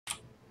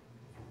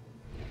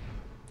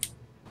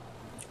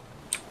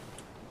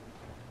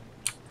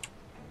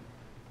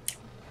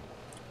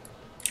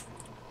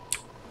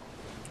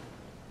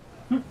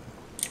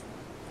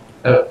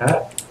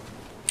Okay.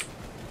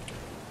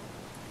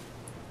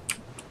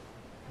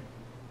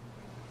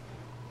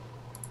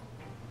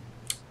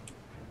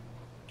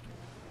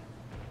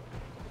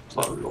 It's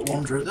like we've got a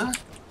wanderer there.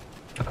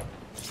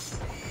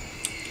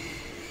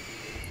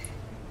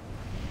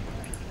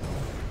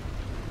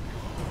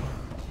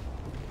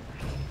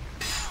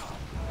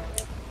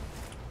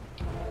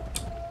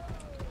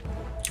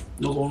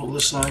 Another one on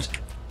the side.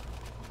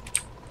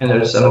 And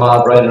there's a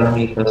mob right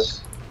underneath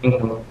us.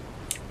 Incoming.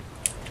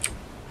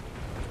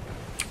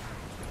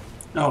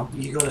 No,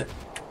 you got it.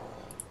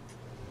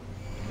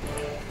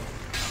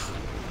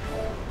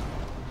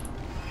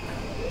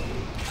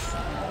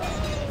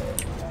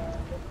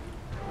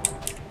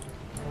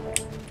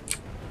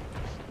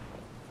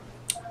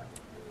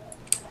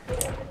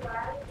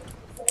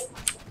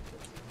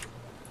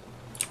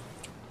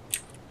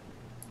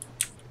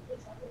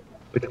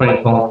 Which one are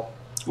you calling?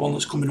 One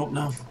that's coming up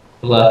now.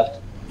 Left.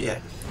 Yeah.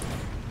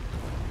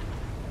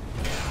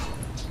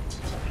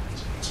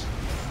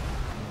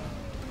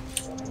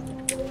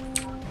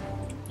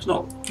 It's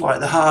not like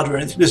they're hard or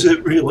anything, is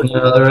it, really?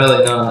 No, they're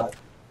really not.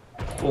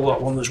 Pull that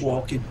one that's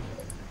walking.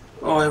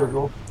 Oh, here we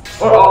go.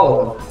 Or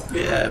all of them.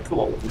 Yeah,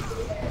 pull all of them.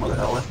 What the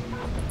hell, eh?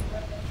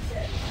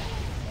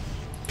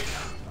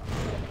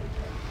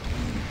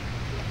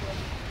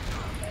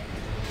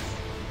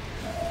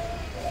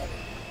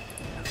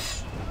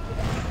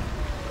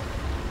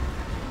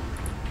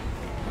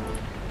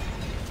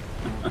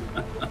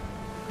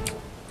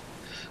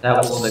 That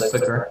was a little bit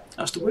quicker.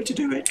 That's the way to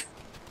do it.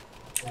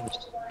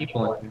 There's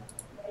people in here.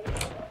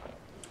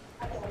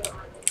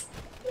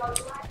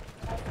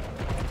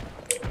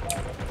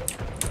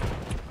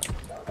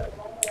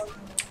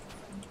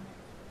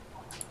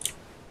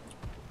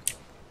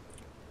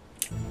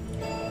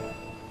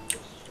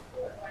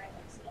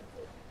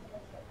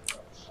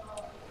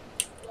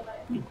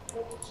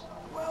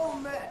 Well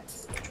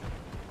met.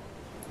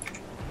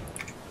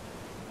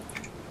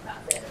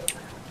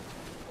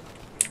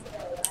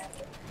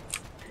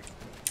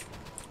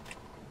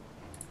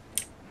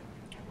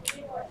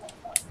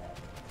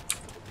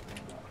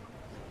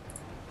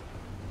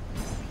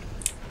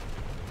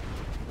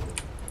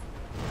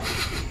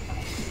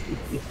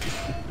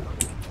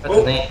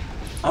 What's the name?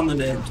 I'm the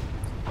name.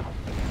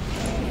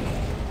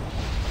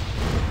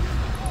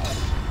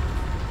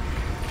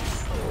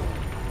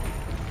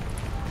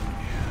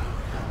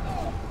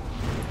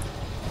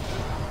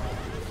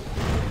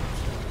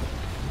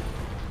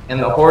 And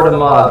the horde of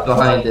mobs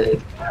behind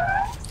it.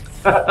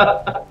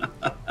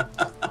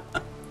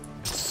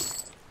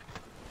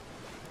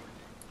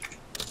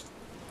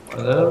 One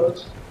of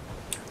those.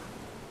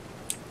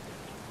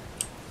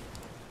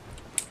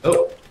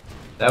 Oh,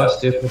 that was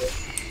stupid.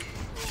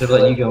 Should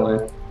let you go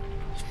in.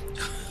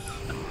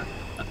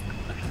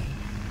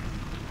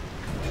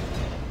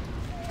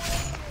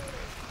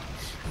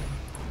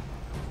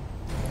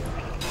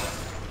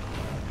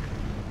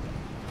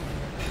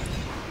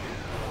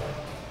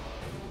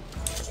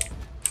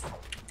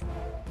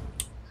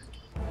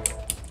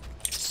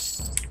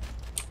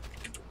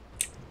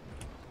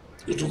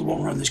 There's another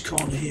one around this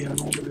corner here, and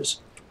all there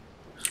is.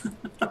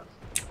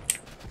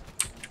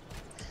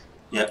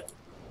 Yep.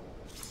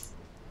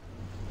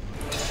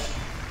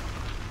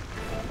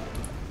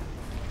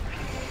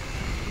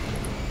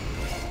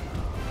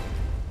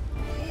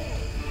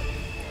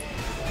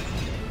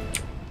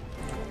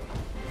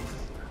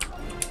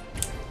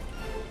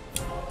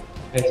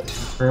 Okay, so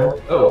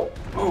confirm. Oh,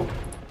 Oh.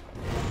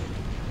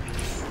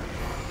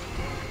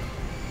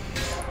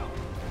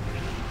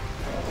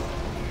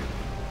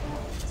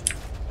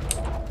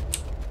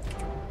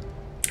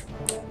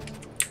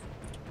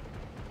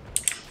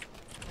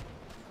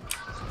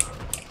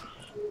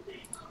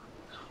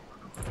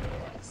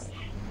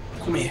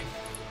 Come here.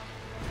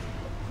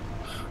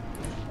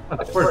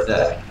 where's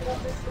that?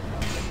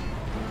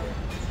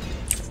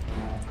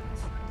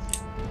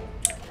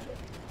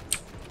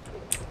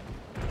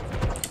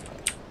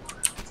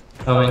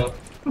 Coming.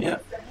 Yeah.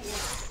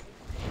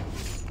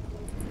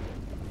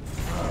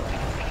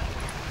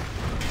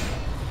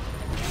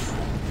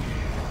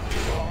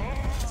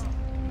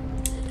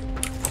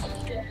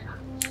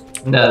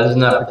 No, this is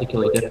not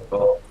particularly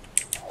difficult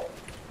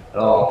at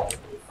all.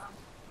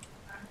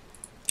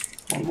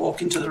 One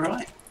walking to the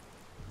right.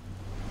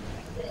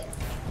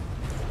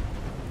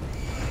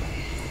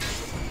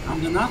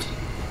 And then that.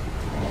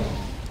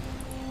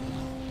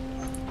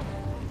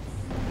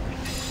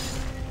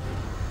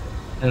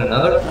 And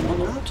another? And on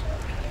that.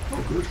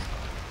 Oh, good.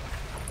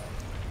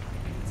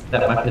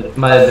 That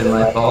might have been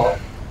my fault.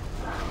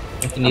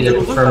 I can either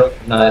confirm or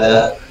deny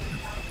that.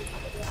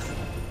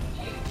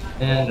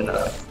 And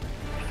another.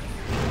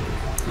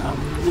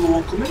 Another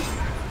one coming.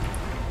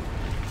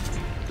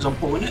 Because I'm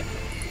pulling it.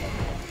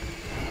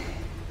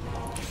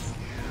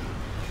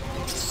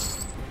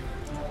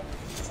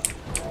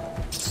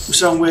 We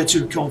sound way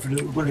too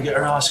confident we're going to get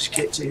our asses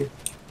kicked here.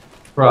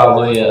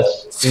 Probably,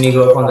 yes. Do you need to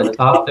go up on the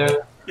top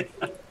there? Do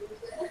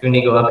you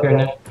need to go up here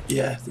now?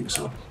 Yeah, I think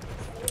so.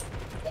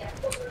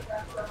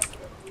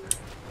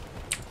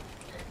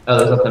 Oh,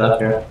 there's nothing up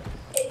here.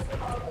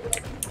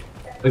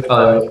 We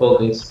probably already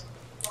pulled these.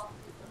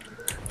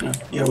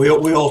 Yeah, we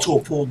auto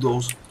pulled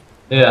those.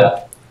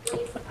 Yeah.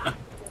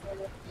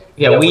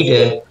 Yeah, we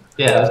did.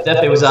 Yeah,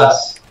 it was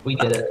us. We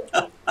did it.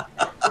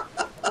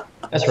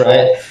 That's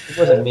right. It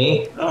wasn't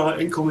me.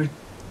 Alright, incoming.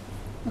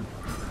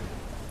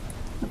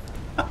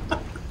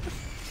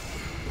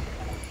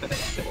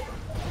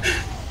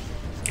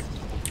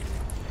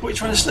 What are you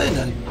trying to say,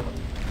 Danny?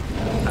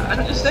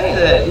 I'm just saying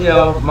that, you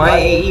know, my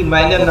AE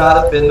might have not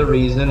have been the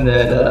reason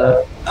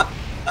that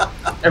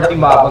every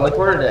mob on the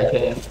quarter deck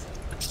came.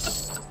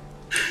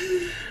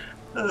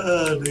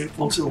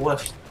 One to the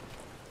left.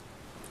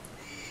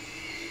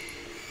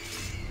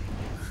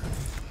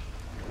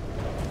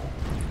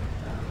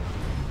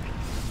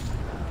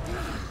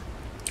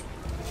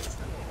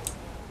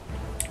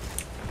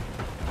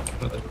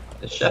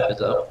 The chef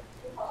is up.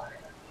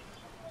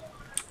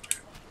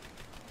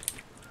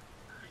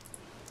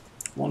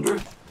 Wonder.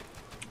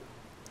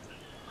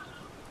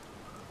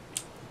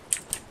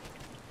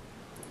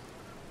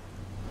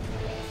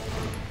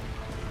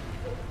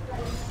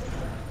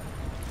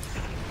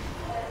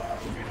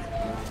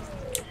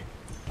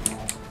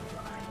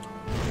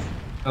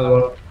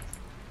 Another one.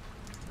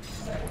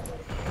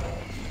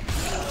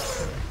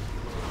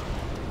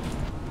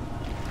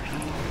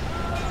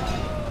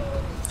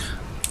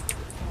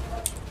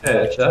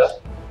 Hey, chef.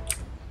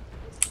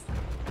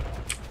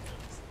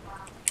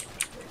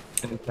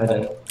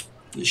 Independent.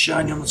 Is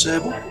shiny on the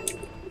table?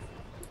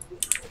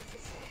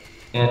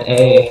 And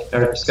A,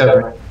 or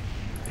discovery.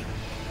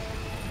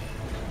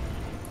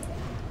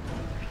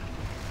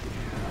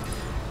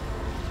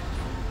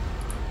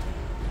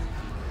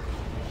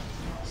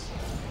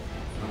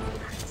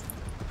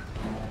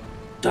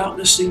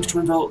 Darkness seems to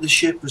envelop the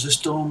ship as the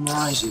storm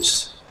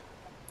rises.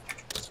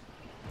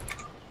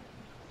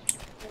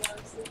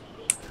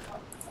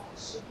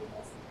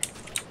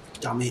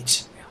 Damn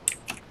it.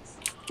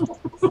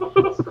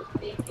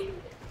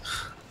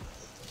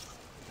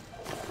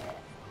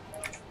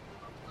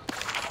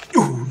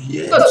 Oh,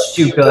 yes. That's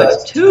two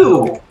cuts.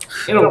 Two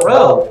in a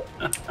row.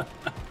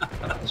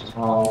 That's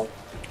wrong.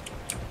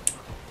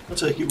 I'll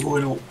take it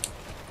going up.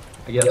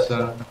 I guess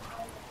so.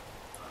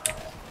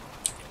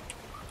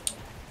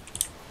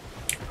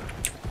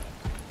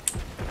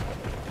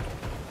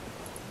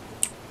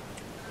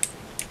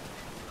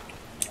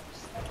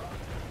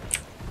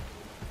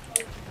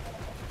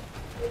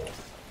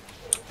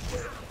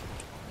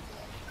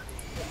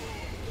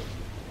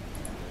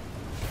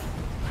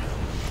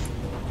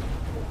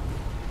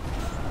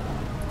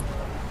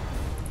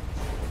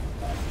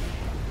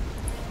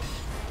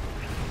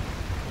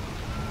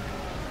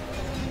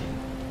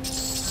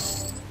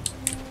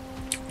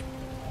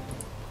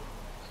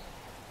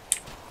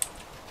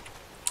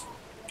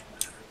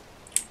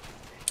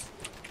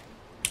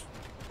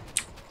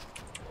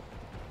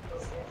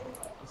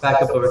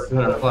 Back up over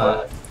 200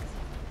 plat.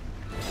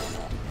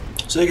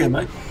 Say again,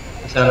 mate.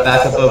 I said I'm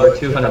back up over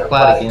 200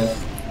 plat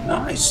again.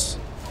 Nice.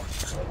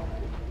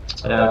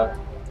 Yeah.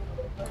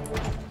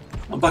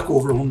 I'm back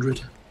over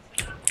 100.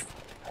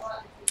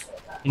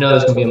 You know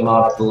there's gonna be a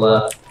mob to the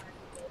left.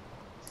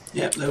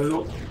 Yep, there we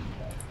go.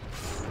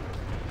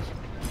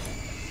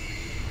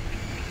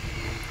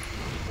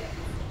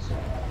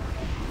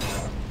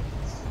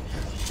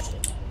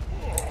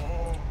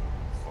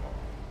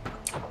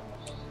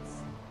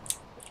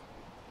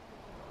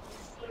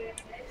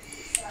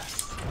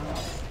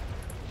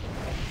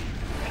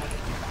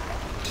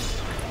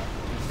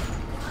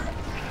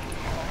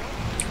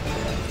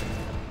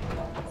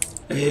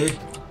 Hey.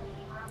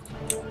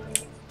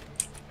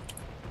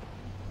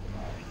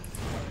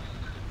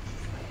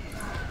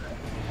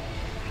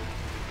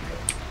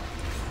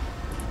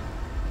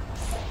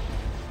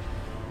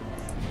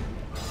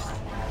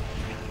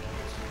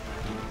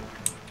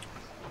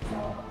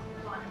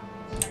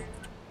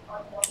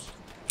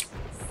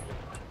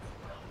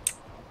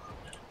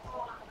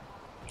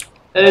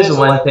 That is the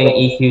one thing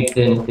EQ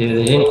didn't do.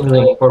 They didn't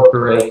really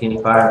incorporate the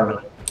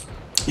environment.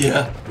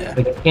 Yeah, yeah.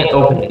 They can't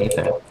open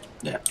anything.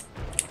 Yeah.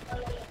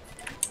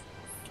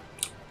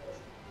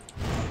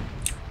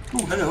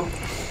 Oh, hello.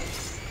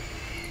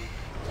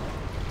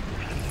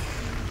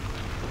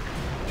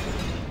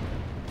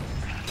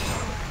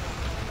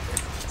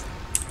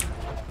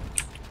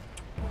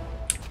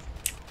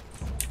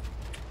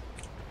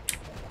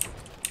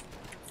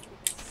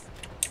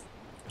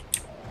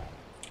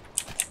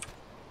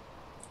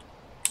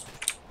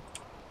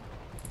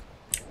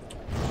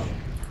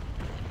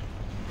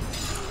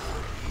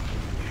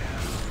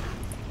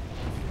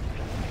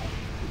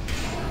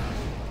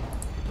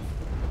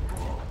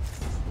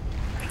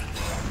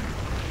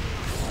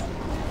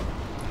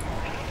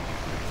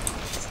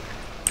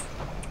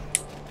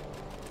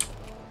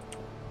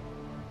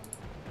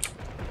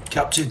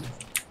 Captain, do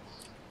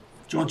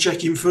you want to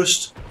check him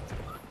first?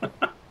 Do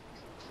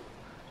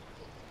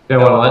you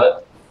want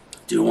what?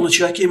 Do you want to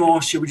check him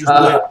or should we just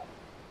No,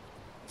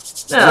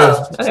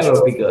 I think it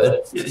would be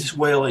good. Yeah, there's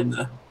whale in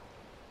there.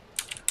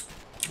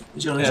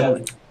 He's on his Yeah.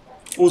 own.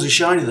 Oh, there's a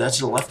shiny there to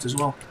the left as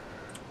well.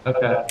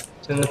 Okay,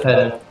 it's in the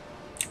pedant.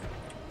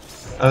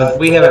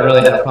 We haven't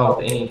really had a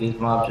problem with any of these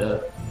mobs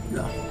yet.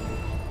 No.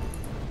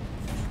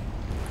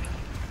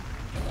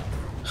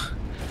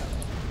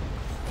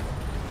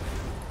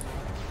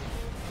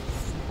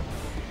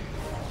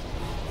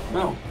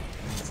 No.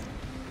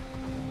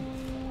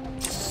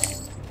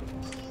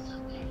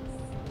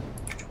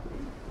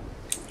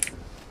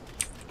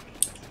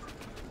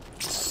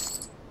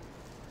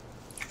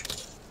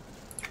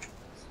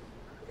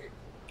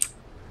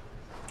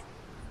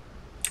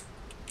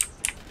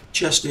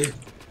 Chest here.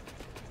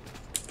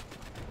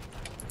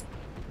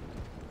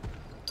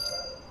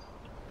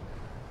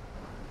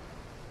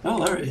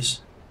 Oh, there it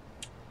is.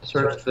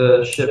 Search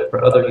the ship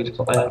for other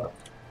useful items.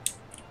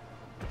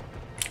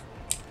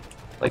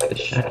 Like the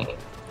shank.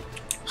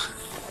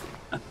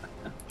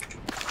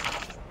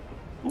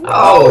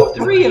 Oh,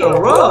 3 in a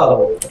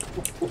row!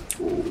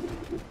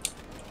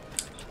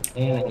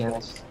 And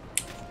against.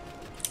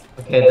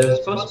 Okay, there's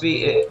supposed to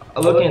be,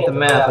 looking at the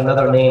map,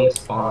 another name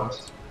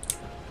spawns.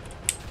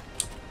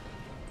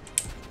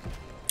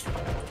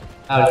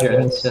 Out here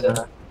in the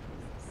center.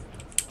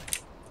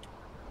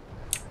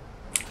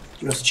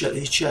 You have to check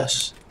these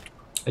chests.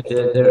 I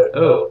did there.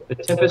 Oh, the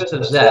Tempest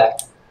of Zek.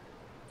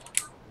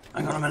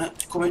 Hang on a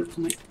minute. Come in,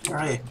 come in. Where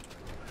are you?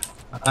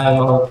 I'm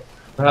on.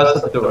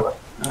 How's the door?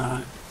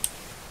 Alright.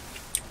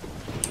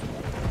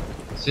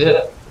 See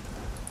it?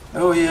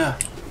 Oh, yeah.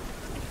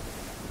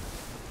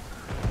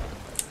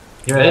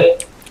 You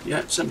ready?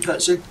 Yeah, send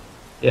pets in.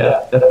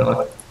 Yeah,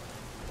 definitely.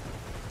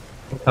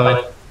 I'm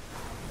coming.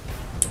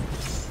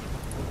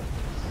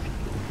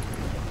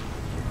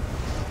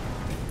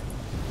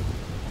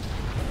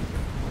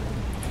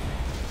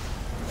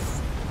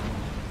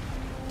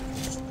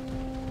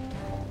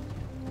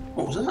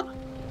 What was that?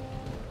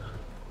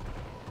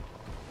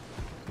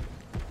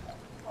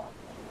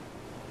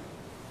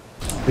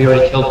 We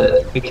already killed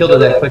it. We killed it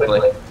that quickly.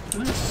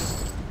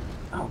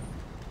 Oh,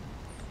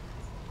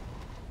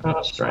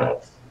 Oh,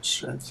 strength.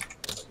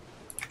 strength.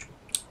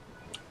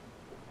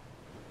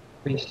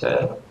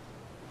 Reset.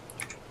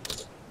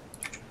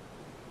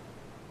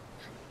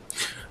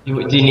 Do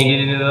you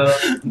need any of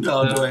those?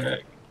 No, do I?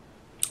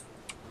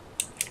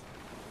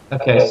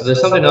 Okay, so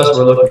there's something else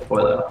we're looking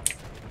for though.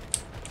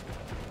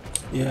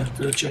 Yeah,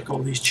 gotta check all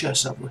these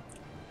chests, have we?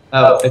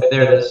 Oh,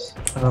 there it is.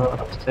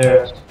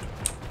 Upstairs.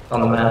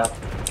 On the map.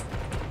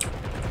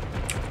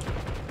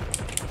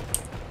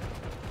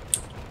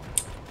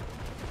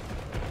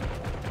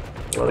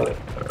 Loading.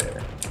 Okay.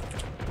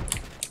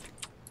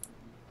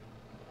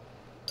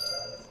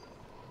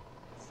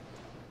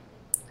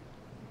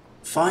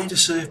 Find a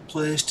safe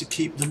place to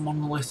keep the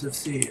monolith of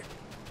Thea.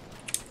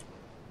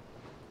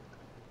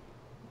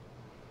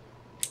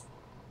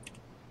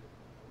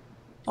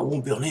 That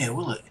won't be on here,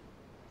 will it?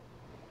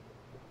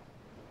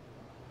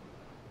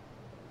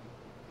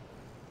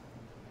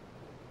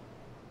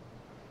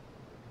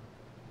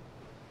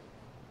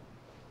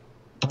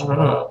 I don't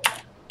know.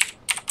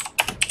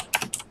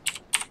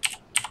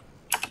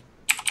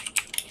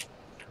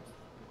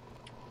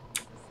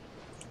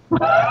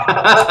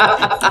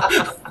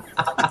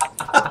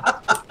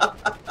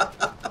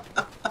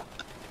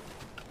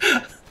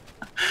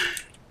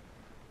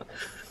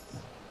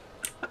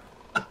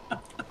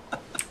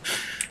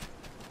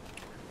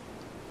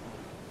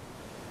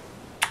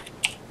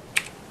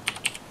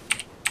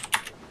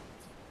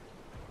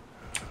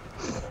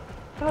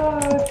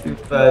 Too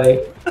funny.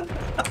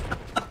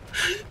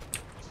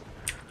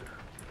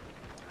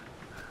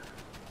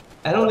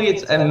 I don't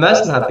think it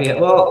must not be.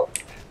 Well,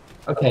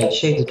 okay,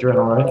 Shades of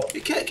Journal, right?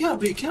 It can't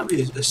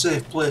be a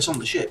safe place on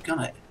the ship, can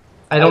it?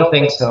 I don't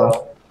think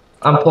so.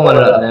 I'm pulling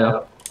it up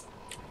now.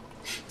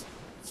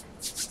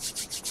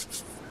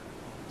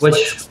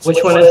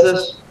 Which one is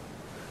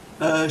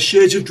this?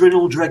 Shades of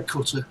Drinal Dread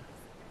Cutter.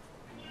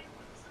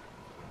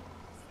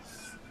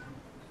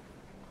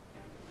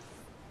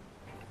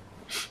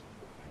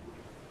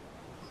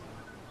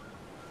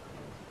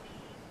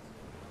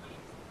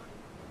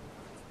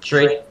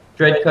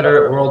 Dread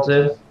Cutter at World's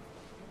End.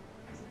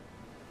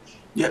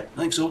 Yep, I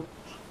think so.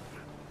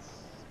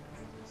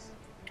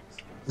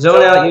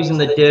 Zone out using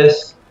the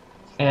disc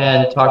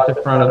and talk to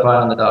front of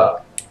on the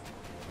dock.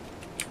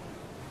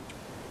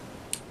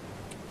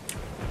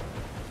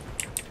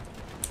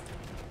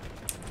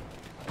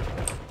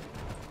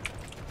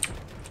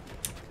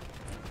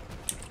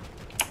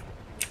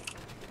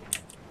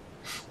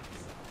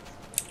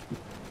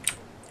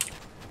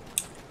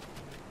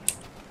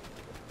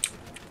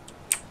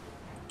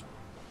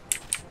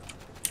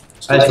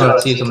 I just want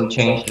to see if something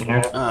changed in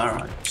here.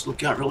 Alright, still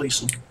can't release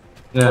them.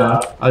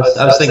 No, I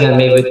was thinking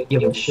maybe we'd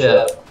give them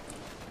ship.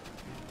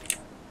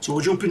 So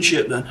we're jumping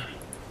ship then.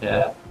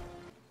 Yeah.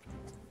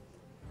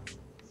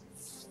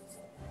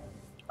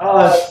 Oh,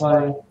 that's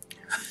funny.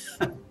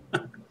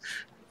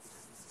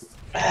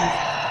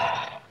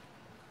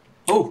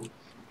 Oh!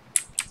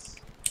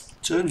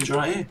 Turning's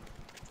right here.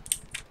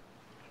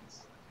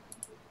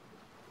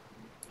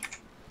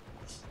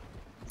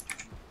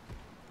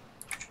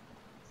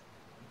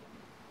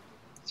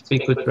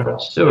 Speak with Colonel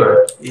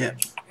Stewart. Yeah.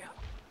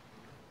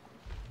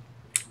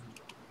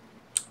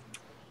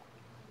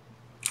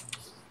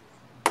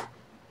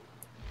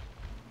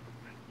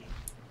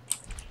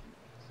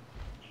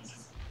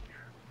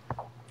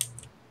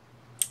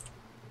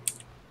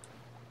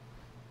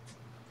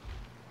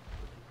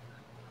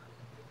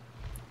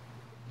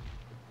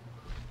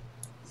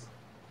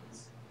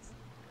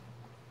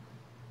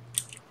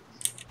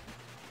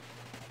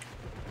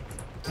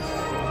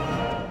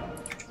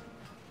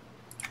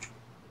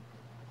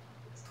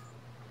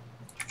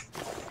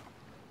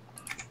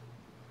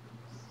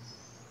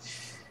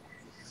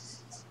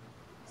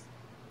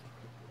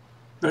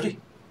 Ready?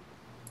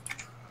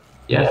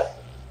 Yeah.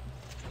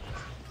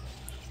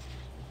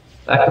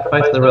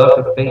 Sacrifice the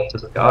relative fates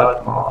of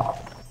God Mob.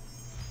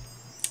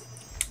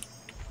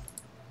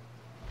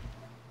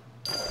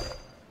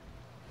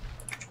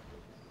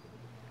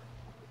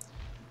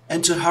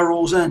 Enter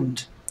Harrow's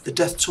End, the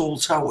Death Toll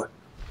Tower.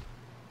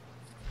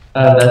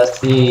 That's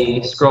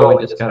the scroll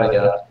we just got.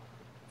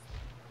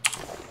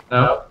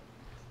 No?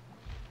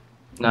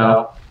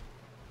 No.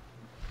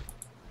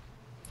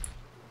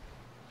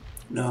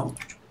 No.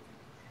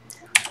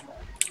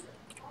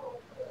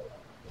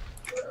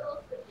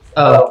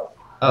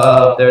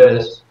 Oh, there it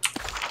is.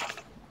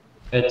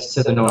 It's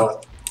to the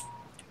north.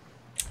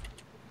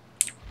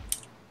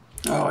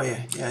 Oh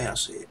yeah, I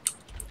see it.